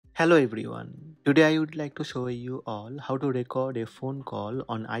Hello everyone. Today I would like to show you all how to record a phone call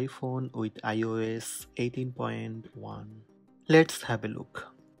on iPhone with iOS 18.1. Let's have a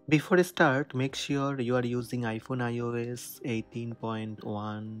look. Before I start, make sure you are using iPhone iOS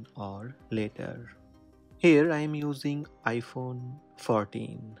 18.1 or later. Here I am using iPhone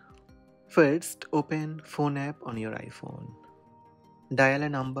 14. First, open Phone app on your iPhone. Dial a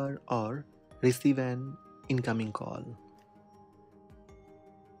number or receive an incoming call.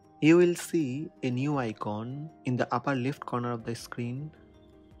 You will see a new icon in the upper left corner of the screen.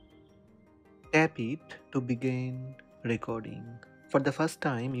 Tap it to begin recording. For the first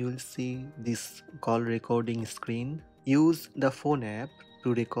time, you will see this call recording screen. Use the phone app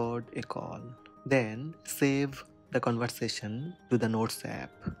to record a call. Then save the conversation to the Notes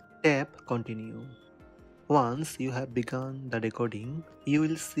app. Tap Continue. Once you have begun the recording, you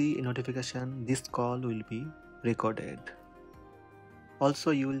will see a notification this call will be recorded.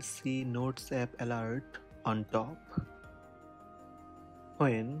 Also, you will see Notes app alert on top.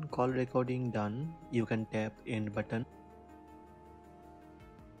 When call recording done, you can tap End button.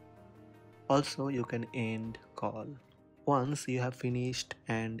 Also, you can end call. Once you have finished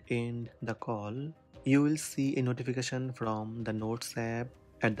and end the call, you will see a notification from the Notes app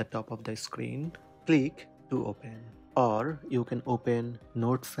at the top of the screen. Click to open. Or you can open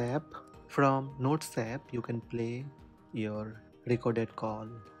Notes app. From Notes app, you can play your recorded call.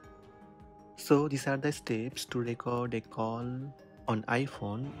 So these are the steps to record a call on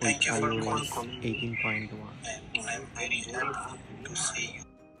iPhone with iOS 18.1. I am very happy to see you.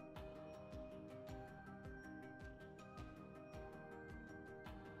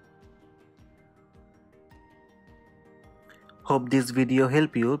 Hope this video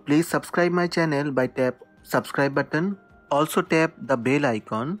help you. Please subscribe my channel by tap subscribe button. Also tap the bell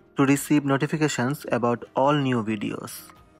icon to receive notifications about all new videos.